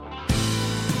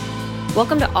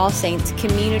Welcome to All Saints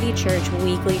Community Church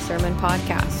Weekly Sermon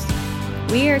Podcast.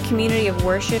 We are a community of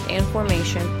worship and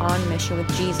formation on mission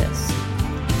with Jesus.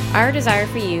 Our desire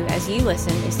for you as you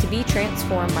listen is to be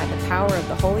transformed by the power of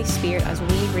the Holy Spirit as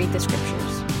we read the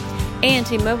Scriptures, and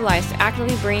to be mobilized to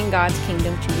actively bring God's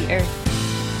kingdom to the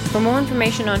earth. For more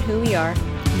information on who we are,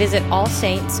 visit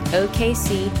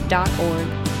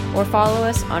allsaintsokc.org or follow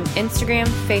us on Instagram,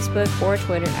 Facebook, or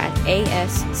Twitter at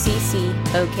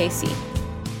ASCCOKC.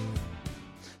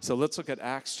 So let's look at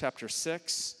Acts chapter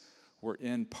 6. We're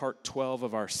in part 12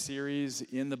 of our series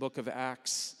in the book of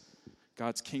Acts,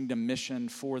 God's kingdom mission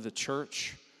for the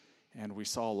church. And we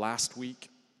saw last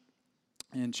week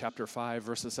in chapter 5,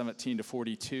 verses 17 to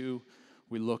 42,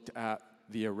 we looked at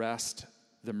the arrest,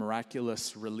 the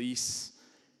miraculous release,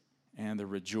 and the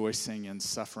rejoicing and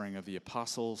suffering of the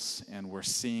apostles. And we're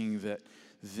seeing that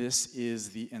this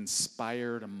is the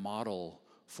inspired model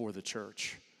for the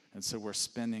church. And so we're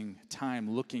spending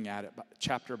time looking at it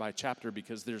chapter by chapter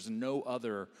because there's no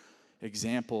other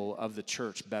example of the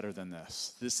church better than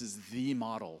this. This is the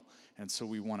model. And so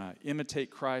we want to imitate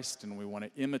Christ, and we want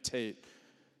to imitate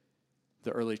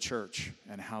the early church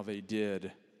and how they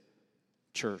did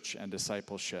church and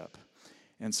discipleship.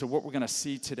 And so what we're going to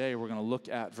see today, we're going to look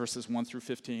at verses 1 through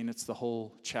 15. It's the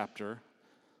whole chapter,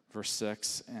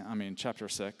 chapter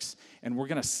 6. And we're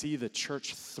going to see the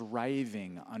church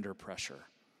thriving under pressure.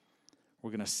 We're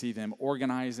going to see them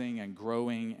organizing and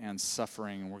growing and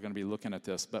suffering, and we're going to be looking at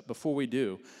this. But before we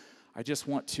do, I just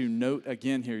want to note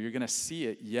again here, you're going to see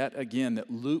it yet again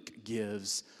that Luke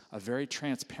gives a very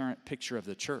transparent picture of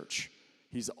the church.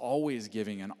 He's always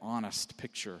giving an honest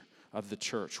picture of the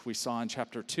church. We saw in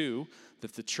chapter 2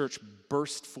 that the church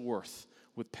burst forth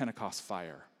with Pentecost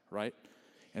fire, right?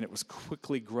 And it was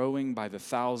quickly growing by the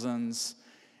thousands.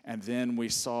 And then we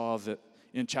saw that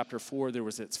in chapter 4 there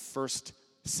was its first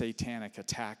satanic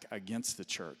attack against the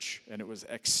church, and it was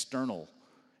external.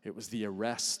 It was the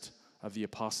arrest of the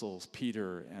apostles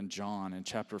Peter and John in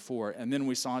chapter 4. And then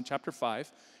we saw in chapter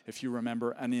 5, if you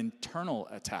remember, an internal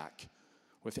attack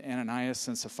with Ananias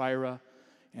and Sapphira,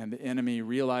 and the enemy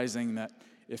realizing that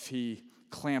if he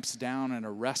clamps down and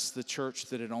arrests the church,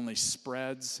 that it only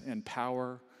spreads in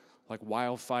power like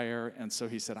wildfire. And so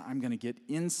he said, I'm going to get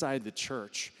inside the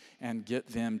church and get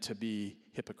them to be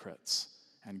hypocrites,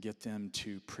 and get them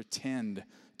to pretend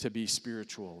to be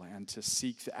spiritual and to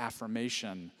seek the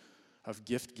affirmation of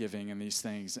gift giving and these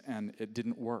things, and it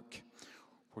didn't work.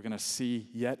 We're going to see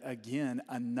yet again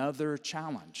another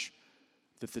challenge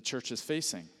that the church is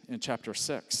facing in chapter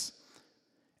 6,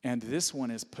 and this one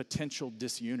is potential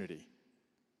disunity.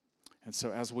 And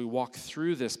so as we walk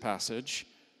through this passage,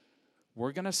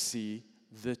 we're going to see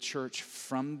the church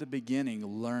from the beginning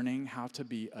learning how to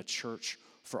be a church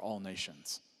for all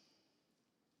nations.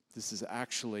 This is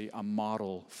actually a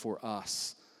model for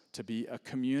us to be a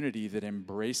community that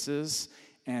embraces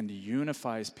and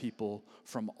unifies people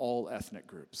from all ethnic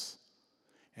groups.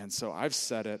 And so I've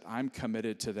said it, I'm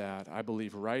committed to that. I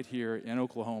believe right here in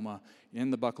Oklahoma, in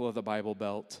the buckle of the Bible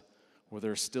Belt, where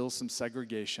there's still some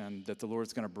segregation, that the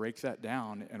Lord's going to break that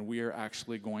down, and we are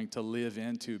actually going to live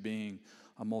into being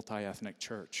a multi-ethnic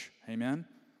church. Amen?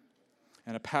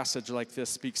 And a passage like this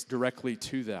speaks directly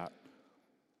to that.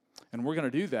 And we're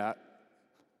going to do that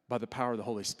by the power of the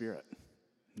Holy Spirit.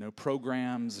 No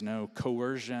programs, no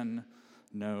coercion,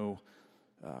 no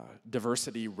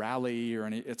diversity rally or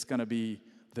any. It's going to be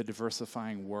the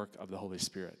diversifying work of the Holy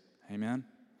Spirit. Amen?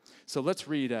 So let's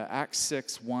read Acts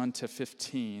 6, 1 to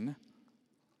 15.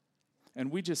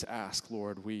 And we just ask,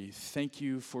 Lord, we thank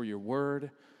you for your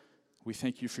word. We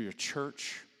thank you for your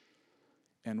church.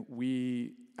 And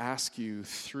we ask you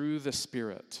through the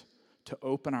Spirit to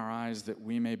open our eyes that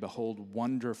we may behold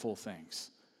wonderful things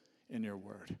in your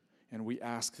word. And we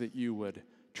ask that you would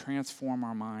transform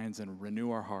our minds and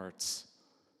renew our hearts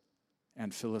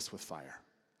and fill us with fire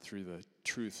through the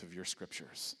truth of your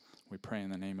scriptures. We pray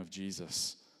in the name of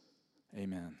Jesus.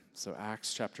 Amen. So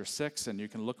Acts chapter 6, and you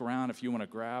can look around. If you want to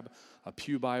grab a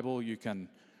pew Bible, you can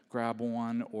grab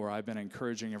one, or I've been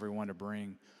encouraging everyone to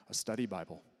bring a study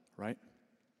Bible, right?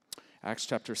 Acts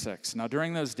chapter 6. Now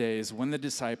during those days, when the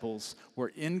disciples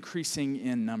were increasing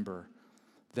in number,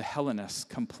 the Hellenists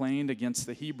complained against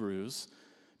the Hebrews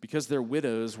because their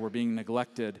widows were being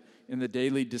neglected in the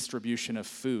daily distribution of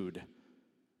food.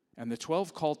 And the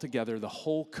 12 called together the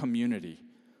whole community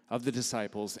of the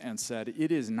disciples and said,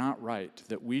 "It is not right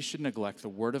that we should neglect the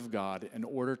word of God in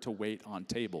order to wait on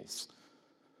tables.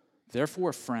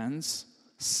 Therefore, friends,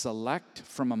 select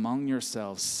from among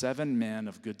yourselves 7 men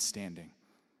of good standing,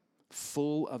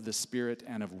 full of the Spirit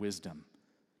and of wisdom,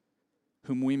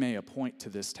 whom we may appoint to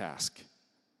this task,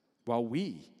 while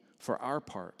we, for our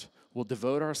part, will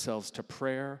devote ourselves to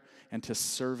prayer and to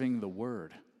serving the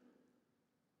word.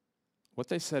 What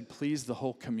they said pleased the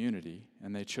whole community,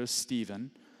 and they chose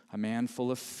Stephen, a man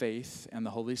full of faith and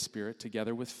the Holy Spirit,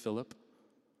 together with Philip,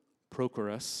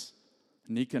 Prochorus,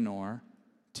 Nicanor,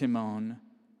 Timon,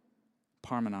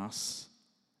 Parmenas,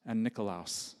 and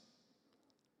Nicolaus,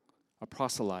 a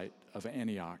proselyte of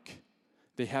Antioch.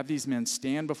 They had these men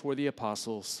stand before the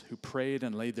apostles, who prayed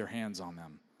and laid their hands on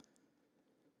them.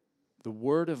 The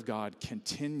word of God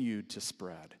continued to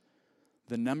spread.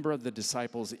 The number of the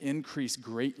disciples increased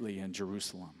greatly in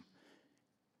Jerusalem,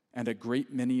 and a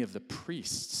great many of the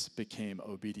priests became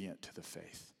obedient to the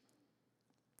faith.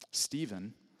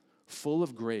 Stephen, full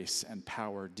of grace and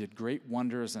power, did great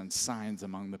wonders and signs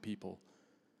among the people.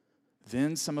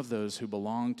 Then some of those who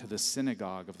belonged to the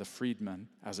synagogue of the freedmen,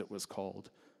 as it was called,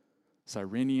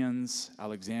 Cyrenians,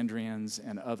 Alexandrians,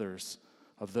 and others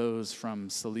of those from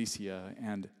Cilicia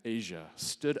and Asia,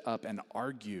 stood up and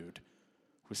argued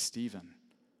with Stephen.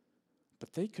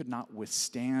 But they could not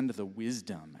withstand the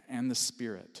wisdom and the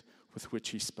spirit with which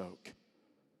he spoke.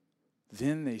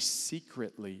 Then they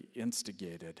secretly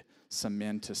instigated some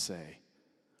men to say,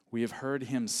 "We have heard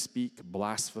him speak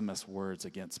blasphemous words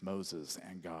against Moses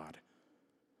and God."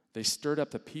 They stirred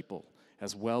up the people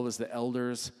as well as the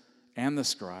elders and the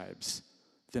scribes.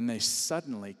 Then they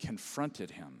suddenly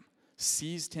confronted him,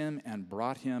 seized him, and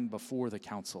brought him before the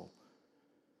council.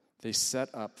 They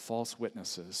set up false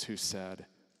witnesses who said,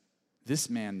 "This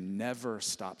man never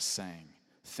stops saying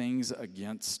things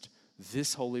against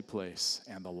this holy place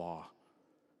and the law.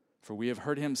 For we have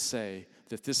heard him say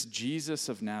that this Jesus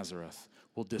of Nazareth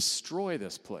will destroy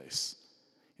this place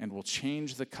and will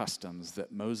change the customs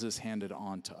that Moses handed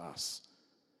on to us."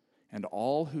 And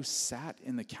all who sat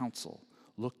in the council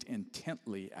looked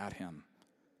intently at him,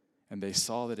 and they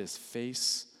saw that his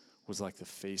face was like the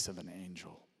face of an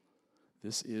angel.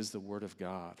 This is the word of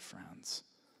God, friends.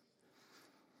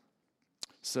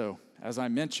 So, as I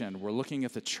mentioned, we're looking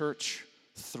at the church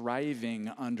thriving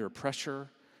under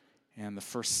pressure, and the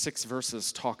first 6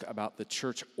 verses talk about the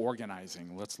church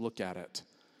organizing. Let's look at it.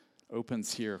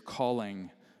 Opens here,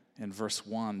 calling in verse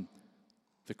 1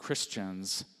 the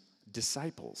Christians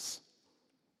disciples.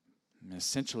 And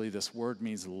essentially, this word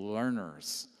means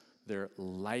learners. They're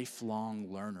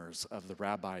lifelong learners of the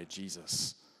Rabbi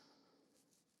Jesus.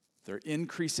 They're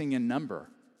increasing in number.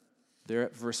 They're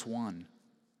at verse 1.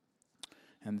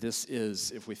 And this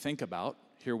is, if we think about,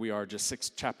 here we are just 6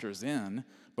 chapters in,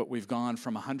 but we've gone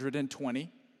from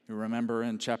 120, you remember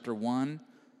in chapter 1,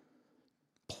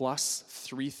 plus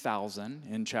 3,000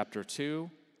 in chapter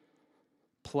 2,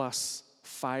 plus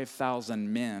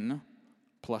 5,000 men,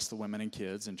 plus the women and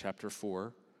kids in chapter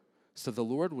 4. So the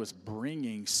Lord was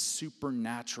bringing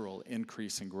supernatural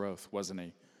increase in growth, wasn't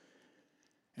he?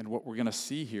 And what we're going to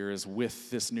see here is with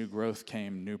this new growth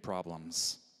came new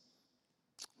problems.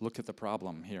 Look at the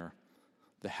problem here.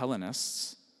 The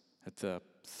Hellenists, at the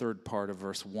 3rd part of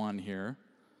verse 1 here,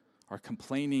 are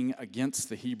complaining against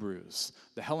the Hebrews.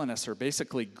 The Hellenists are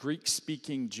basically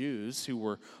Greek-speaking Jews who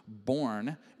were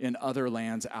born in other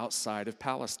lands outside of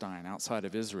Palestine, outside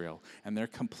of Israel. And they're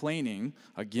complaining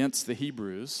against the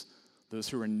Hebrews, those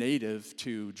who are native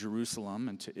to Jerusalem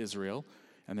and to Israel.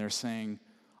 And they're saying,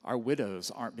 our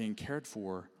widows aren't being cared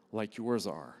for like yours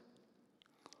are.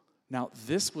 Now,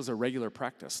 this was a regular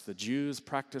practice. The Jews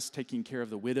practiced taking care of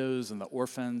the widows and the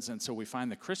orphans, and so we find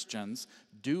the Christians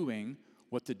doing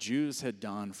what the Jews had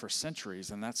done for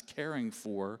centuries, and that's caring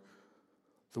for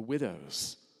the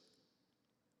widows.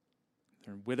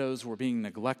 Their widows were being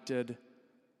neglected,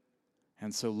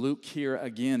 and so Luke here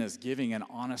again is giving an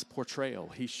honest portrayal.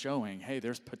 He's showing, hey,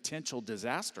 there's potential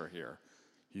disaster here.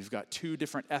 You've got 2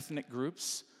 different ethnic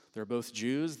groups. They're both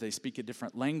Jews. They speak a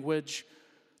different language.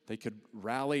 They could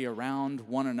rally around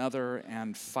one another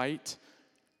and fight,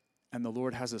 and the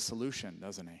Lord has a solution,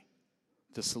 doesn't he?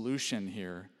 The solution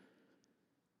here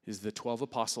is the 12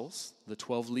 apostles, the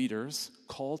 12 leaders,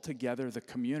 call together the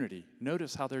community.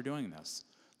 Notice how they're doing this.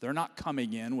 They're not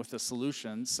coming in with a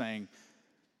solution saying,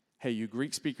 hey, you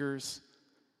Greek speakers,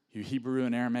 you Hebrew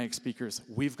and Aramaic speakers,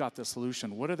 we've got the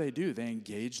solution. What do? They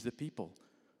engage the people,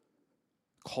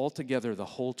 call together the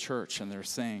whole church, and they're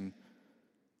saying,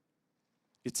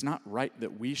 it's not right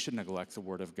that we should neglect the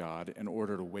word of God in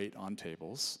order to wait on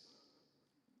tables.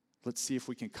 Let's see if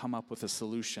we can come up with a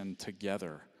solution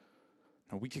together.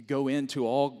 Now, we could go into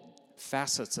all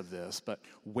facets of this, but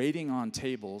waiting on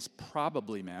tables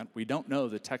probably meant, we don't know,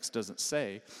 the text doesn't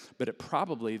say, but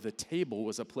the table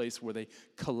was a place where they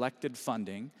collected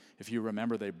funding. If you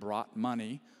remember, they brought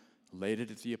money, laid it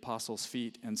at the apostles'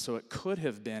 feet, and so it could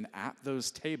have been at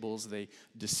those tables they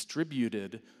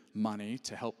distributed money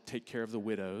to help take care of the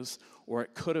widows, or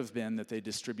it could have been that they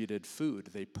distributed food.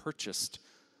 They purchased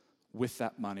with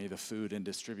that money the food and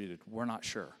distributed. We're not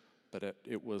sure, but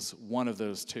it was one of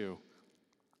those two.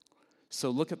 So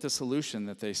look at the solution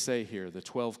that they say here. The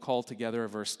 12 called together,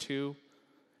 verse 2,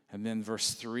 and then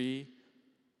verse 3, they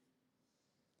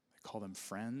call them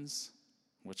friends,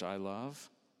 which I love,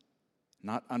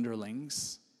 not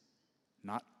underlings,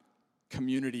 not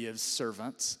community of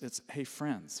servants. It's, hey,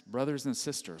 friends, brothers and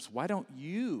sisters, why don't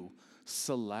you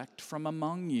select from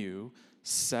among you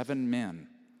 7 men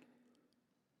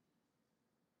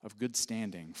of good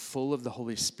standing, full of the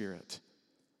Holy Spirit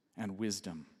and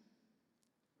wisdom?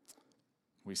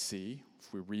 We see,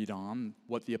 if we read on,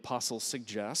 what the apostles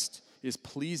suggest is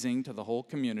pleasing to the whole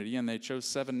community, and they chose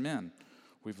 7 men.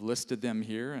 We've listed them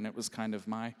here, and it was kind of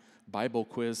my Bible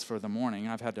quiz for the morning.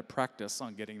 I've had to practice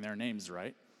on getting their names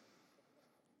right.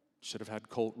 Should have had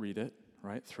Colt read it,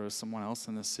 right? Throw someone else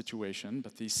in this situation.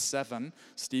 But these 7,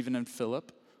 Stephen and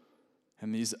Philip,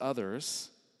 and these others,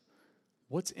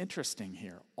 what's interesting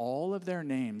here, all of their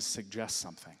names suggest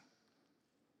something.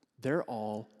 They're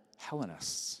all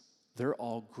Hellenists. They're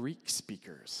all Greek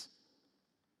speakers.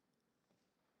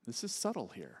 This is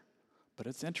subtle here, but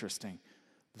it's interesting.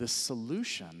 The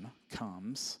solution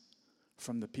comes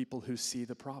from the people who see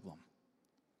the problem.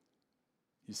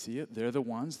 You see it? They're the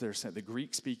ones, the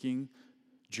Greek-speaking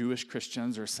Jewish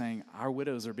Christians are saying, our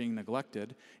widows are being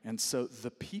neglected, and so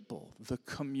the people, the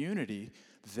community,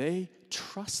 they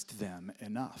trust them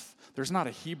enough. There's not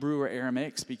a Hebrew or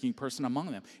Aramaic-speaking person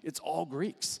among them. It's all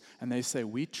Greeks, and they say,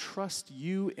 we trust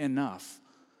you enough.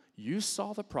 You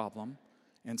saw the problem,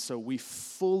 and so we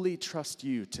fully trust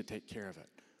you to take care of it.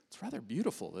 It's rather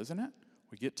beautiful, isn't it?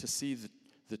 We get to see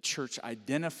the church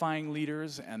identifying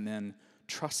leaders and then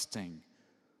trusting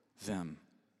them.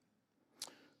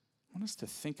 I want us to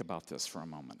think about this for a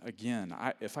moment. Again,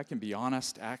 if I can be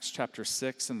honest, Acts chapter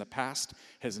 6 in the past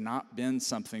has not been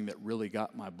something that really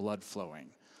got my blood flowing.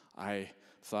 I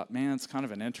thought, man, it's kind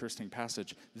of an interesting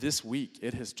passage. This week,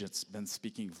 it has just been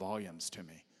speaking volumes to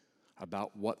me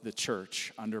about what the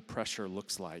church under pressure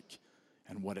looks like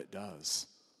and what it does.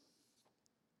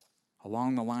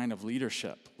 Along the line of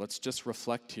leadership, let's just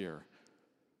reflect here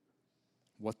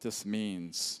what this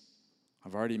means.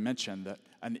 I've already mentioned that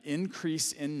an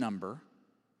increase in number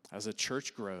as a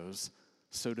church grows,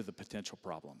 so do the potential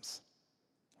problems.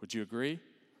 Would you agree?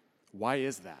 Why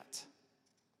is that?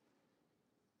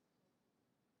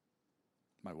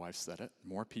 My wife said it.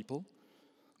 More people,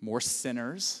 more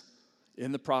sinners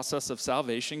in the process of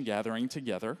salvation gathering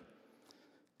together,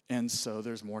 and so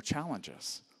there's more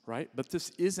challenges, right? But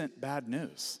this isn't bad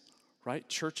news, right?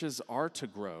 Churches are to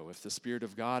grow. If the Spirit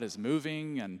of God is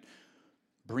moving and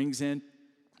brings in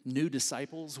new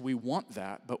disciples, we want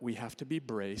that, but we have to be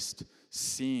braced,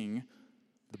 seeing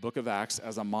the book of Acts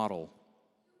as a model.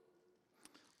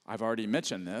 I've already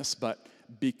mentioned this, but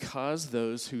because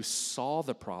those who saw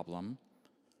the problem,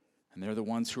 and they're the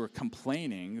ones who are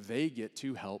complaining, they get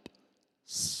to help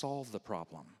solve the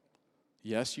problem.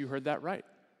 Yes, you heard that right.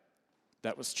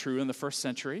 That was true in the first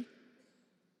century,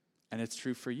 and it's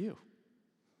true for you.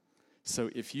 So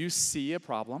if you see a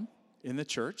problem in the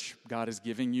church, God is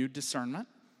giving you discernment,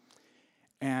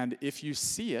 and if you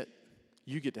see it,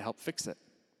 you get to help fix it.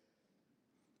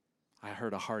 I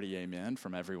heard a hearty amen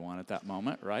from everyone at that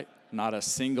moment, right? Not a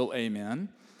single amen.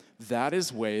 That is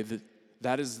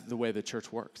the way the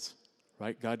church works,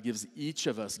 right? God gives each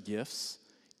of us gifts,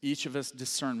 each of us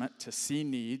discernment to see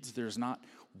needs. There's not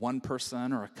one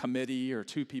person or a committee or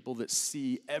 2 people that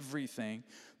see everything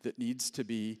that needs to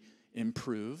be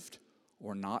improved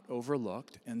or not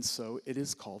overlooked, and so it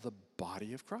is called the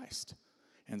body of Christ.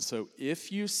 And so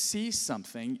if you see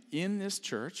something in this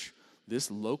church, this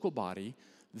local body,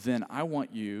 then I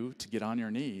want you to get on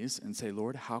your knees and say,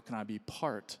 Lord, how can I be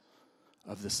part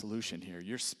of the solution here?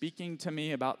 You're speaking to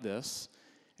me about this,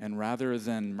 and rather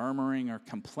than murmuring or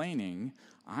complaining,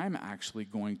 I'm actually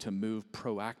going to move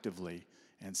proactively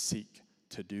and seek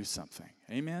to do something.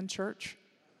 Amen, church?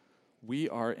 We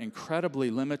are incredibly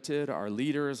limited, our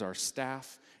leaders, our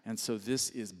staff, and so this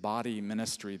is body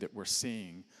ministry that we're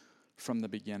seeing from the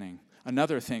beginning.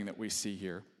 Another thing that we see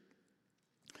here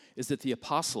is that the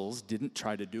apostles didn't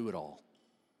try to do it all.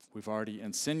 We've already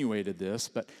insinuated this,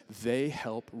 but they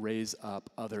help raise up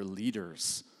other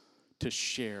leaders to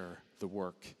share the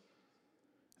work.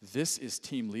 This is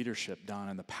team leadership done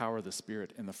in the power of the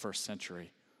Spirit in the first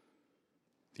century.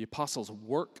 The apostles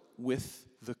work with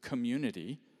the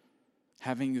community,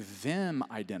 having them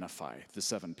identify the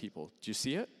 7 people. Do you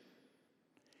see it?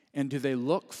 And do they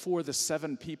look for the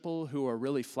 7 people who are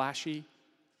really flashy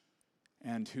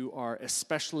and who are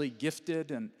especially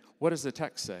gifted? What does the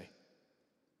text say?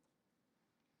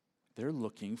 They're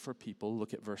looking for people,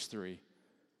 look at verse 3,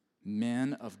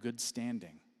 men of good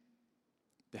standing.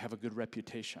 They have a good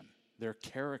reputation. Their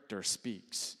character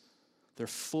speaks. They're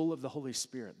full of the Holy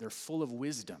Spirit. They're full of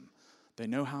wisdom. They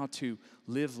know how to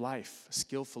live life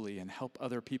skillfully and help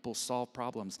other people solve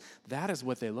problems. That is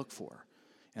what they look for.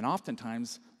 And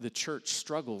oftentimes, the church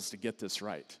struggles to get this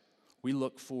right. We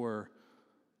look for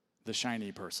the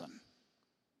shiny person,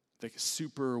 the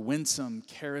super winsome,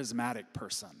 charismatic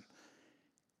person.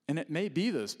 And it may be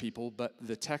those people, but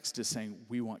the text is saying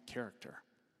we want character.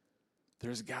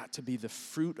 There's got to be the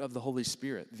fruit of the Holy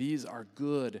Spirit. These are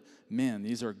good men.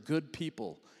 These are good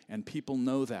people, and people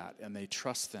know that, and they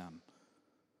trust them.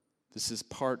 This is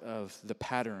part of the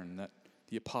pattern that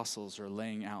the apostles are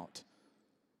laying out.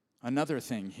 Another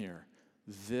thing here,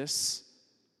 this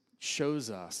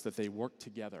shows us that they work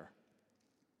together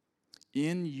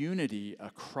in unity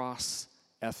across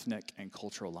ethnic and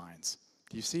cultural lines.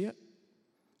 Do you see it?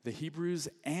 The Hebrews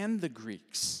and the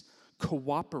Greeks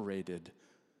cooperated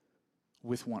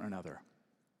with one another.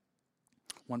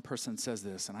 One person says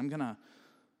this, and I'm going to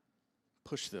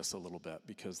push this a little bit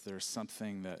because there's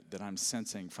something that I'm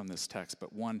sensing from this text,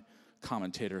 but one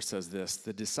commentator says this: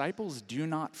 the disciples do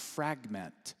not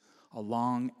fragment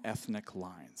along ethnic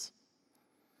lines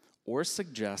or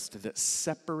suggest that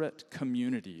separate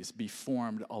communities be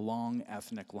formed along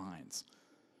ethnic lines.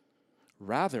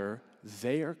 Rather,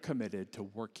 they are committed to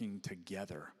working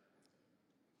together.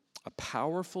 A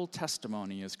powerful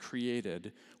testimony is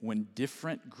created when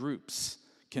different groups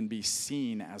can be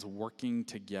seen as working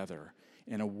together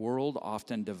in a world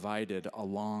often divided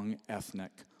along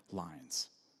ethnic lines.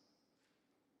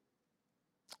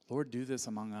 Lord, do this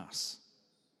among us.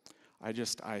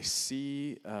 I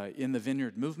see in the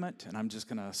Vineyard movement, and I'm just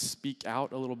going to speak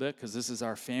out a little bit because this is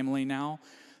our family now,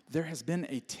 there has been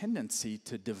a tendency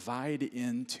to divide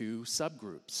into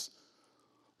subgroups.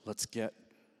 Let's get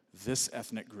this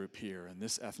ethnic group here and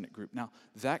this ethnic group. Now,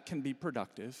 that can be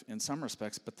productive in some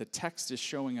respects, but the text is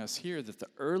showing us here that the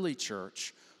early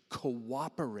church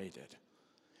cooperated.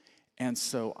 And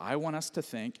so I want us to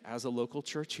think as a local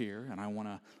church here, and I want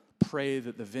to pray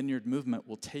that the Vineyard movement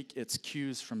will take its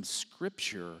cues from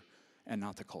Scripture and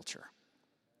not the culture.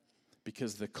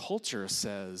 Because the culture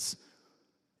says,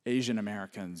 Asian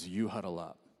Americans, you huddle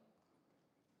up.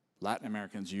 Latin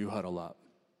Americans, you huddle up.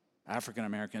 African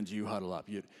Americans, you huddle up.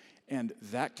 And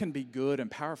that can be good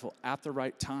and powerful at the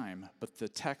right time, but the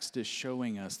text is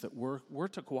showing us that we're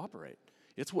to cooperate.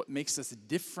 It's what makes us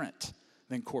different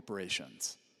than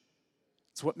corporations.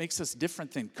 It's what makes us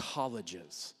different than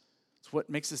colleges. It's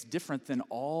what makes us different than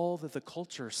all that the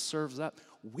culture serves up.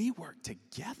 We work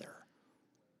together.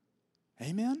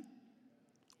 Amen?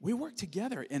 We work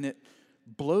together, and it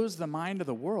blows the mind of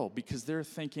the world because they're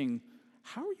thinking,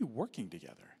 how are you working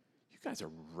together? You guys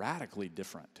are radically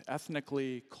different,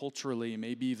 ethnically, culturally,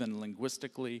 maybe even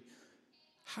linguistically.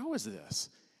 How is this?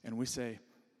 And we say,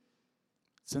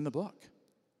 it's in the book.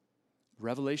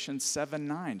 Revelation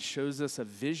 7:9 shows us a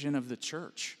vision of the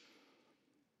church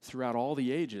throughout all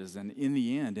the ages and in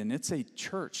the end, and it's a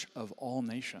church of all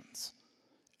nations.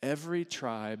 Every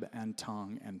tribe and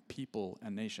tongue and people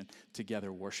and nation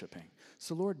together worshiping.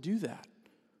 So Lord, do that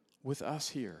with us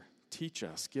here. Teach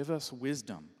us, give us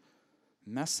wisdom.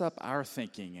 Mess up our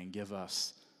thinking and give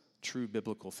us true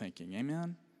biblical thinking.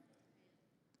 Amen?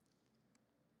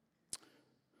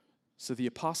 So the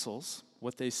apostles,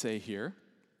 what they say here,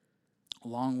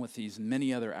 along with these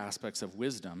many other aspects of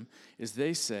wisdom, is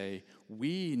they say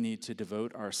we need to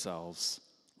devote ourselves,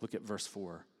 look at verse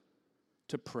 4,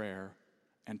 to prayer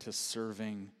and to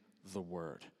serving the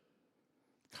word.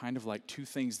 Kind of like two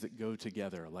things that go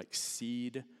together, like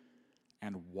seed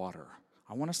and water.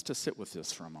 I want us to sit with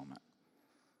this for a moment.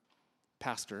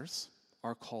 Pastors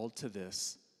are called to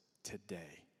this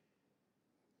today.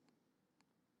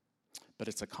 But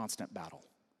it's a constant battle.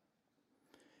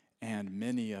 And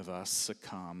many of us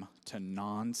succumb to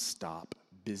nonstop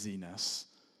busyness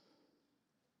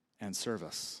and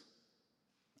service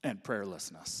and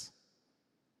prayerlessness.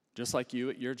 Just like you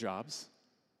at your jobs,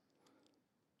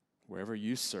 wherever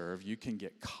you serve, you can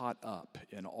get caught up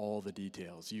in all the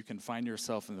details. You can find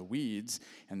yourself in the weeds,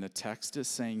 and the text is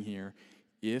saying here,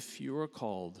 if you are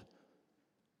called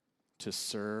to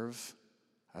serve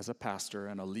as a pastor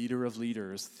and a leader of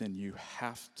leaders, then you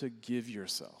have to give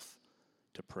yourself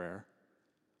to prayer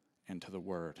and to the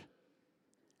word.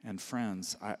 And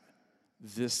friends,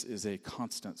 this is a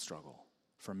constant struggle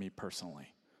for me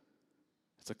personally.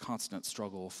 It's a constant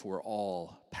struggle for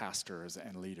all pastors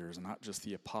and leaders, not just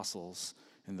the apostles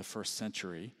in the first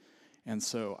century. And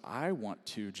so I want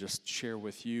to just share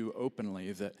with you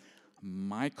openly that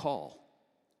My call,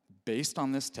 based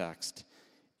on this text,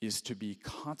 is to be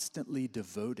constantly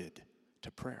devoted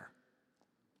to prayer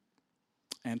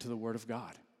and to the Word of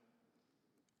God.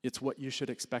 It's what you should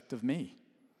expect of me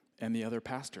and the other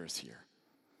pastors here.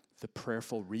 The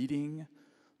prayerful reading,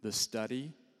 the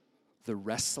study, the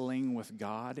wrestling with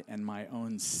God and my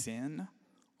own sin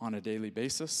on a daily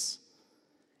basis,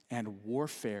 and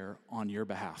warfare on your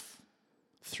behalf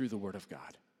through the Word of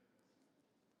God.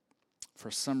 For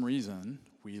some reason,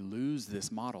 we lose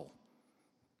this model.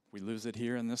 We lose it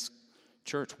here in this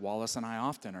church. Wallace and I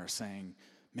often are saying,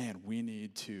 man, we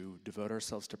need to devote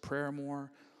ourselves to prayer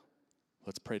more.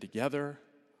 Let's pray together.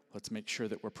 Let's make sure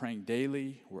that we're praying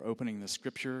daily. We're opening the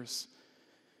scriptures.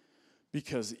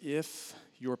 Because if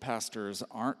your pastors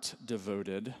aren't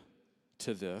devoted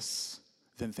to this,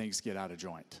 then things get out of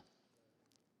joint.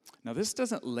 Now, this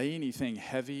doesn't lay anything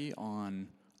heavy on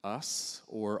us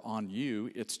or on you.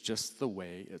 It's just the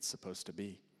way it's supposed to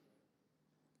be.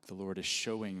 The Lord is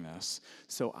showing this.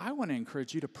 So I want to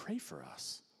encourage you to pray for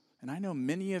us. And I know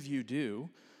many of you do,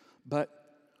 but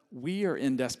we are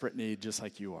in desperate need just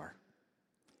like you are.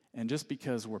 And just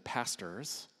because we're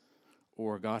pastors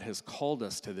or God has called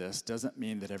us to this doesn't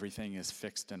mean that everything is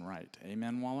fixed and right.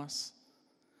 Amen, Wallace?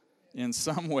 In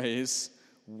some ways,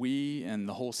 we and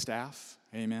the whole staff,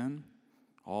 amen,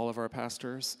 all of our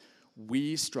pastors,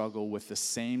 we struggle with the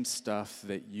same stuff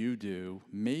that you do,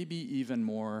 maybe even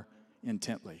more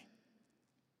intently.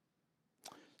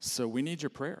 So we need your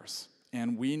prayers,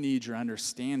 and we need your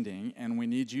understanding, and we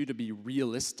need you to be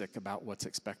realistic about what's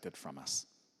expected from us,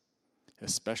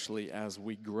 especially as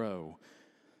we grow.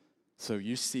 So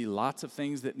you see lots of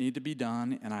things that need to be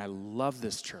done, and I love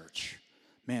this church.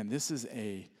 Man, this is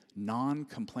a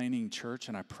non-complaining church,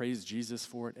 and I praise Jesus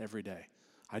for it every day.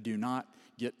 I do not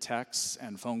get texts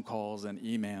and phone calls and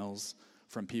emails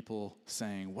from people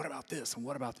saying, what about this and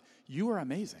what about that? You are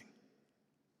amazing.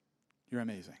 You're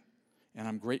amazing. And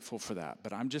I'm grateful for that.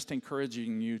 But I'm just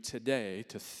encouraging you today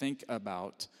to think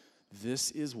about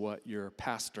this is what your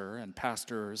pastor and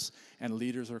pastors and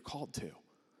leaders are called to.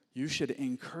 You should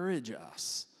encourage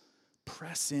us.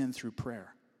 Press in through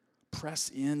prayer. Press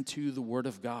into the Word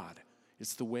of God.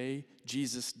 It's the way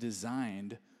Jesus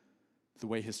designed the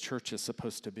way his church is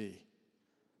supposed to be.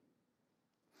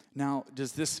 Now,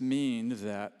 does this mean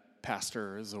that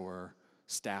pastors or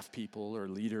staff people or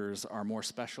leaders are more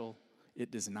special? It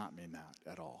does not mean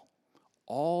that at all.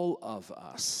 All of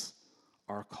us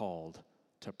are called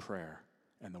to prayer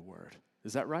and the Word.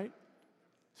 Is that right?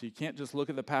 So you can't just look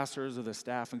at the pastors or the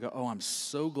staff and go, oh, I'm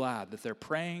so glad that they're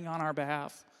praying on our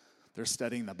behalf. They're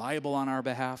studying the Bible on our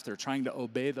behalf. They're trying to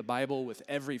obey the Bible with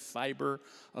every fiber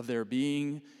of their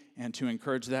being and to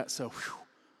encourage that. So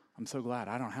I'm so glad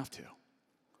I don't have to.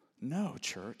 No,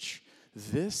 church,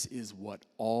 this is what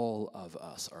all of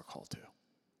us are called to.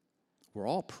 We're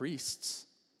all priests,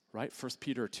 right? 1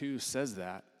 Peter 2 says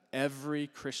that. Every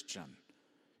Christian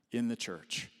in the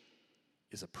church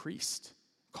is a priest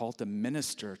called to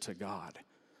minister to God.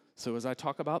 So as I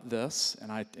talk about this,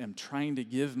 and I am trying to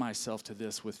give myself to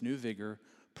this with new vigor,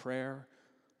 prayer,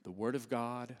 the Word of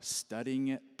God, studying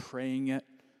it, praying it,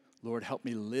 Lord, help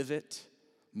me live it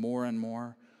more and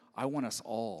more. I want us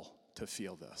all to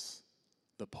feel this,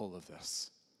 the pull of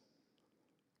this.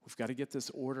 We've got to get this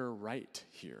order right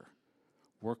here.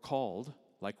 We're called,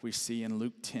 like we see in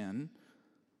Luke 10,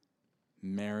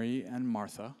 Mary and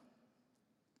Martha.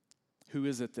 Who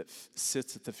is it that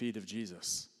sits at the feet of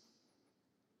Jesus?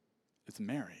 It's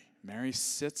Mary. Mary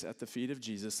sits at the feet of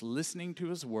Jesus, listening to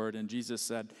his word, and Jesus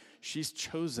said, she's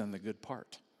chosen the good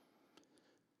part.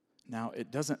 Now,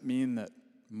 it doesn't mean that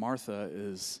Martha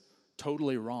is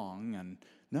totally wrong, and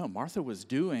no, Martha was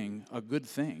doing a good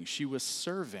thing. She was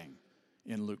serving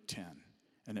in Luke 10,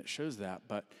 and it shows that,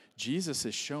 but Jesus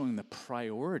is showing the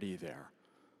priority there.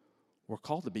 We're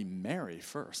called to be Mary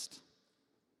first.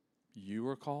 You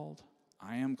are called,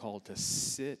 I am called to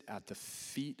sit at the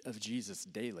feet of Jesus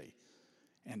daily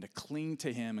and to cling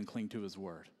to him and cling to his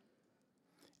word.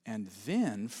 And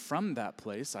then from that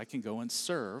place, I can go and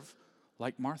serve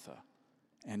like Martha,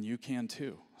 and you can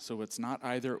too. So it's not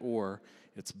either or,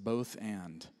 it's both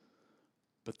and.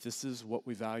 But this is what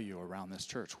we value around this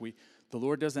church. The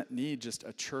Lord doesn't need just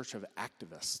a church of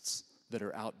activists that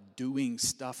are out doing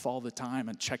stuff all the time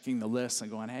and checking the lists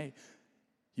and going, hey,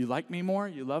 you like me more?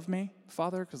 You love me,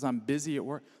 Father, because I'm busy at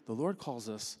work? The Lord calls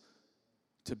us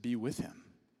to be with him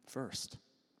first,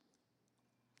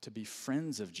 to be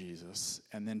friends of Jesus,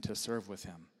 and then to serve with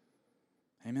him.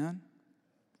 Amen?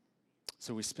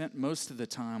 So we spent most of the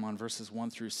time on verses 1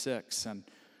 through 6, and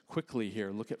quickly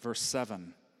here, look at verse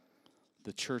 7.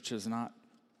 The church is not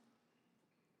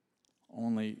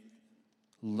only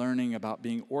learning about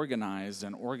being organized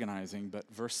and organizing,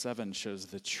 but verse 7 shows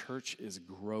the church is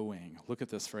growing. Look at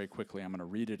this very quickly. I'm going to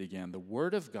read it again. The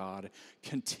word of God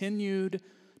continued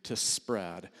to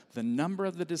spread. The number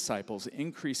of the disciples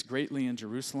increased greatly in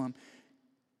Jerusalem.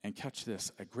 And catch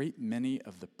this, a great many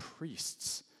of the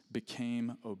priests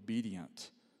became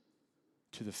obedient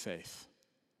to the faith.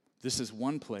 This is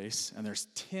one place, and there's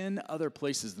 10 other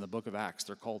places in the book of Acts.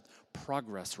 They're called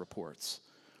progress reports,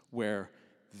 where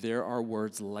there are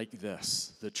words like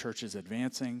this. The church is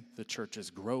advancing, the church is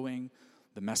growing,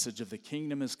 the message of the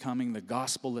kingdom is coming, the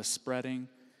gospel is spreading.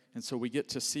 And so we get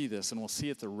to see this, and we'll see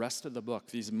it the rest of the book,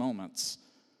 these moments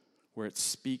where it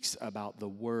speaks about the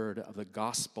word of the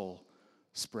gospel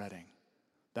spreading.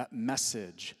 That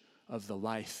message of the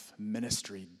life,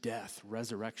 ministry, death,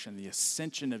 resurrection, the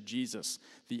ascension of Jesus,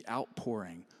 the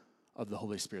outpouring of the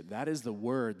Holy Spirit. That is the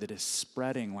word that is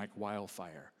spreading like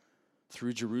wildfire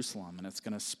through Jerusalem, and it's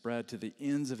going to spread to the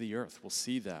ends of the earth. We'll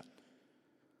see that.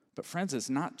 But friends, it's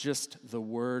not just the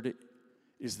word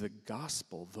is the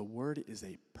gospel. The word is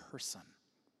a person.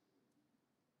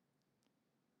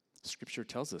 Scripture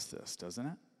tells us this, doesn't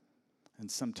it?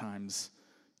 And sometimes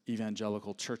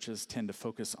evangelical churches tend to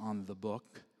focus on the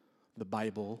book, the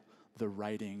Bible, the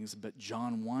writings, but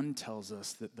John 1 tells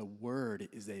us that the word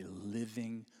is a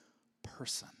living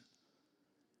person.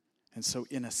 And so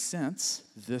in a sense,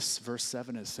 this verse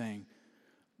 7 is saying,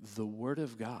 the word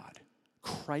of God,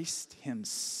 Christ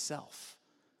himself,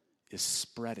 is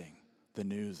spreading the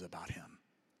news about him.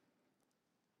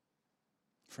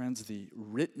 Friends, the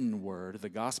written word, the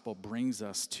gospel, brings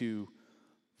us to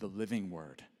the living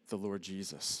word, the Lord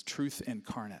Jesus, truth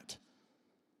incarnate.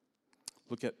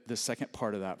 Look at the second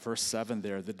part of that, verse 7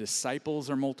 there. The disciples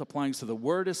are multiplying, so the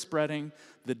word is spreading,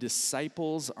 the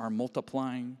disciples are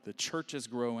multiplying, the church is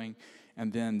growing,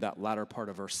 and then that latter part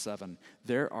of verse 7,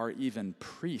 there are even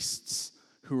priests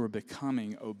who are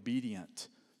becoming obedient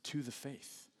to the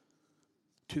faith,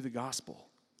 to the gospel.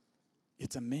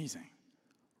 It's amazing.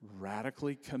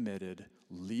 Radically committed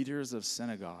leaders of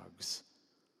synagogues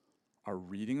are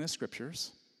reading the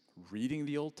scriptures, reading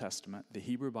the Old Testament, the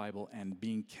Hebrew Bible, and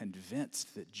being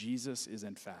convinced that Jesus is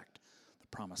in fact the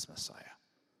promised Messiah.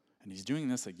 And he's doing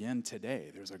this again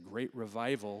today. There's a great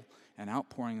revival and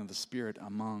outpouring of the Spirit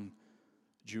among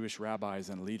Jewish rabbis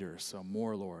and leaders. So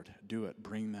more, Lord, do it.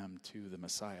 Bring them to the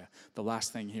Messiah. The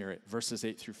last thing here, verses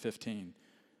 8 through 15.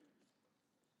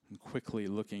 I'm quickly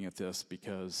looking at this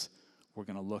because we're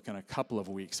going to look in a couple of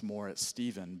weeks more at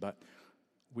Stephen, but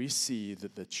we see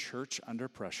that the church under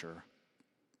pressure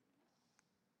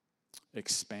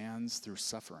expands through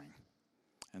suffering.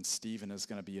 And Stephen is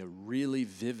going to be a really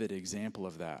vivid example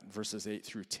of that. Verses 8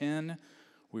 through 10,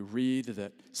 we read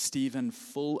that Stephen,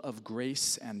 full of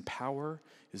grace and power,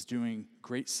 is doing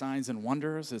great signs and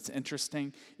wonders. It's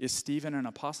interesting. Is Stephen an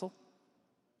apostle?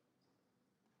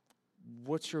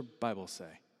 What's your Bible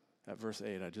say? At verse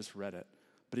 8, I just read it.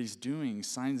 But he's doing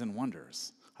signs and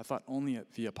wonders. I thought only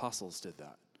the apostles did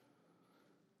that.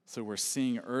 So we're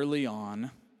seeing early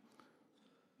on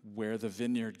where the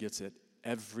vineyard gets it,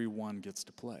 everyone gets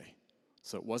to play.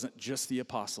 So it wasn't just the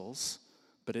apostles,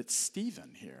 but it's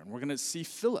Stephen here. And we're going to see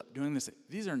Philip doing this.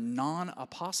 These are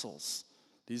non-apostles.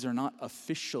 These are not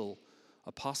official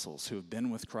apostles who have been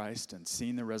with Christ and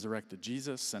seen the resurrected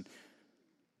Jesus. And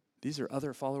these are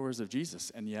other followers of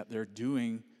Jesus, and yet they're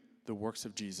doing the works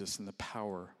of Jesus and the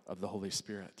power of the Holy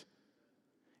Spirit.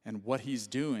 And what he's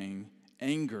doing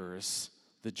angers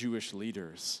the Jewish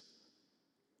leaders.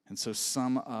 And so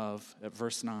some of, at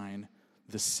verse 9,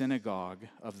 the synagogue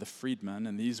of the freedmen,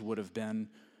 and these would have been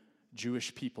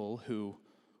Jewish people who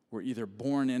were either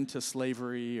born into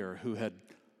slavery or who had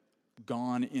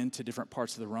gone into different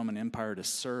parts of the Roman Empire to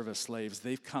serve as slaves.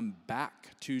 They've come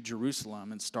back to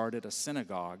Jerusalem and started a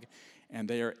synagogue, and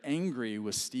they are angry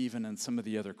with Stephen and some of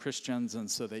the other Christians,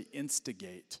 and so they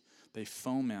instigate, they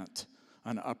foment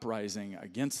an uprising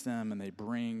against them, and they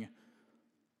bring,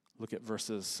 look at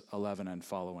verses 11 and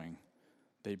following,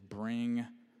 they bring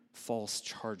false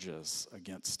charges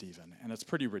against Stephen. And it's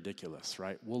pretty ridiculous,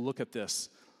 right? We'll look at this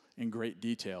in great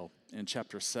detail in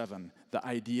chapter 7, the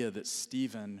idea that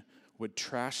Stephen would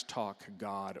trash talk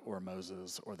God or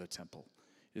Moses or the temple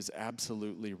is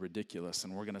absolutely ridiculous.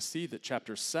 And we're going to see that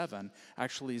chapter 7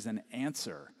 actually is an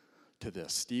answer to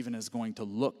this. Stephen is going to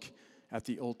look at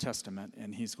the Old Testament,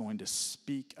 and he's going to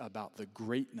speak about the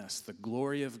greatness, the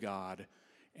glory of God,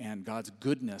 and God's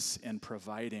goodness in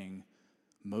providing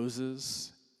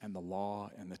Moses and the law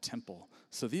and the temple.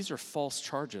 So these are false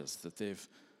charges that they've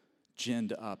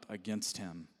ginned up against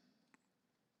him.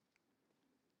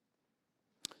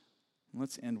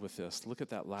 Let's end with this. Look at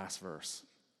that last verse.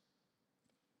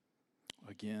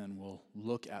 Again, we'll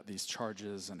look at these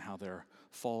charges and how they're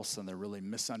false and they're really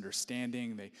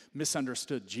misunderstanding. They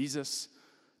misunderstood Jesus.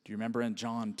 Do you remember in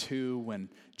John 2 when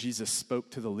Jesus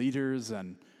spoke to the leaders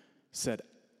and said,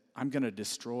 I'm going to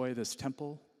destroy this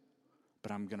temple,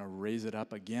 but I'm going to raise it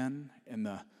up again? And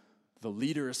the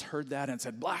leaders heard that and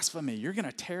said, blasphemy, you're going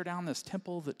to tear down this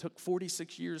temple that took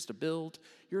 46 years to build?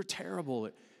 You're terrible.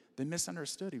 They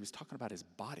misunderstood. He was talking about his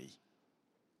body.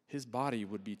 His body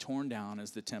would be torn down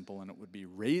as the temple, and it would be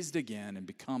raised again and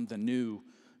become the new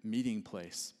meeting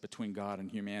place between God and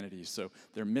humanity. So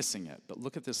they're missing it. But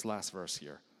look at this last verse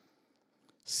here.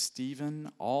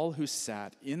 Stephen, all who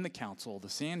sat in the council, the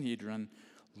Sanhedrin,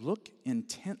 looked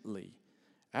intently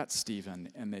at Stephen,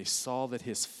 and they saw that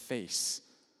his face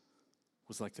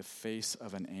was like the face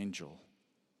of an angel.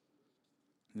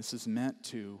 And this is meant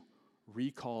to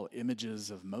recall images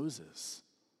of Moses.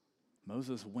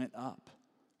 Moses went up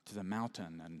to the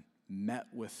mountain and met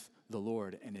with the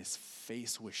Lord, and his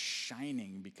face was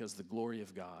shining because the glory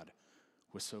of God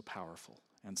was so powerful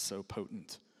and so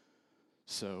potent.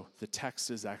 So the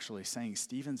text is actually saying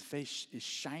Stephen's face is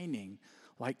shining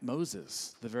like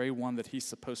Moses, the very one that he's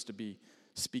supposed to be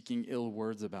speaking ill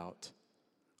words about.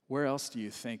 Where else do you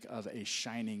think of a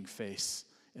shining face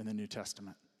in the New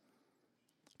Testament?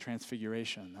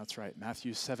 Transfiguration, that's right.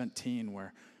 Matthew 17,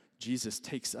 where Jesus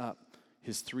takes up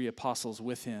his 3 apostles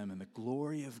with him, and the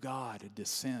glory of God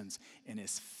descends, and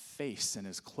his face and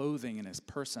his clothing and his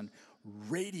person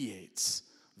radiates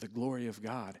the glory of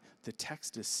God. The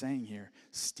text is saying here,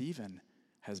 Stephen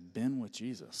has been with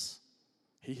Jesus.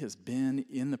 He has been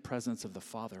in the presence of the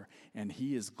Father, and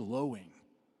he is glowing.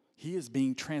 He is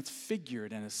being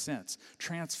transfigured in a sense,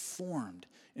 transformed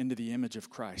into the image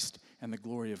of Christ, and the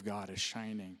glory of God is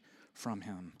shining from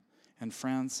him. And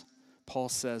friends, Paul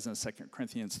says in 2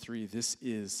 Corinthians 3, this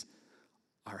is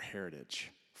our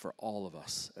heritage for all of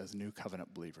us as new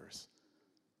covenant believers.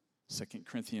 2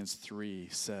 Corinthians 3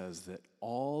 says that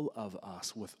all of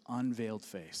us with unveiled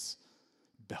face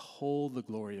behold the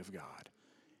glory of God,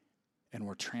 and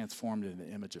we're transformed in the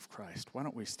image of Christ. Why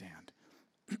don't we stand?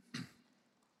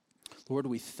 Lord,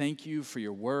 we thank you for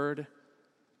your word.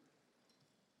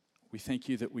 We thank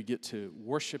you that we get to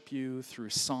worship you through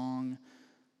song.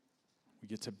 We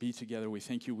get to be together. We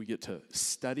thank you we get to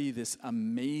study this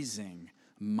amazing,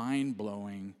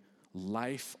 mind-blowing,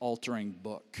 life-altering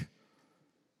book.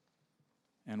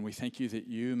 And we thank you that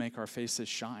you make our faces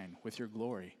shine with your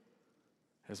glory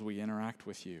as we interact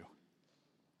with you.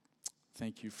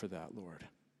 Thank you for that, Lord.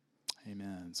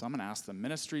 Amen. So I'm going to ask the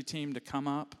ministry team to come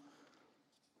up.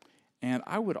 And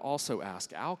I would also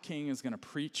ask, Al King is going to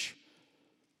preach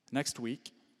next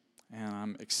week, and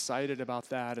I'm excited about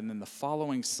that. And then the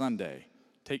following Sunday,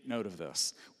 take note of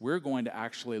this, we're going to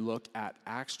actually look at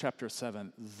Acts chapter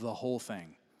 7, the whole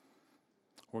thing.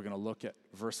 We're going to look at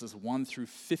verses 1 through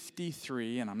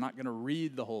 53, and I'm not going to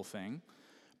read the whole thing,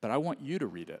 but I want you to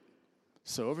read it.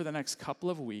 So over the next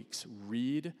couple of weeks,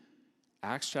 read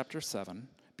Acts chapter 7,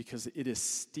 because it is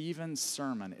Stephen's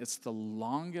sermon. It's the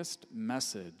longest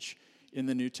message in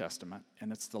the New Testament,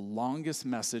 and it's the longest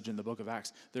message in the book of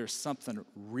Acts. There's something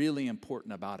really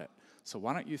important about it. So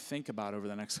why don't you think about over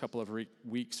the next couple of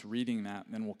weeks reading that,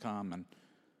 and then we'll come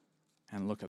and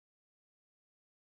look at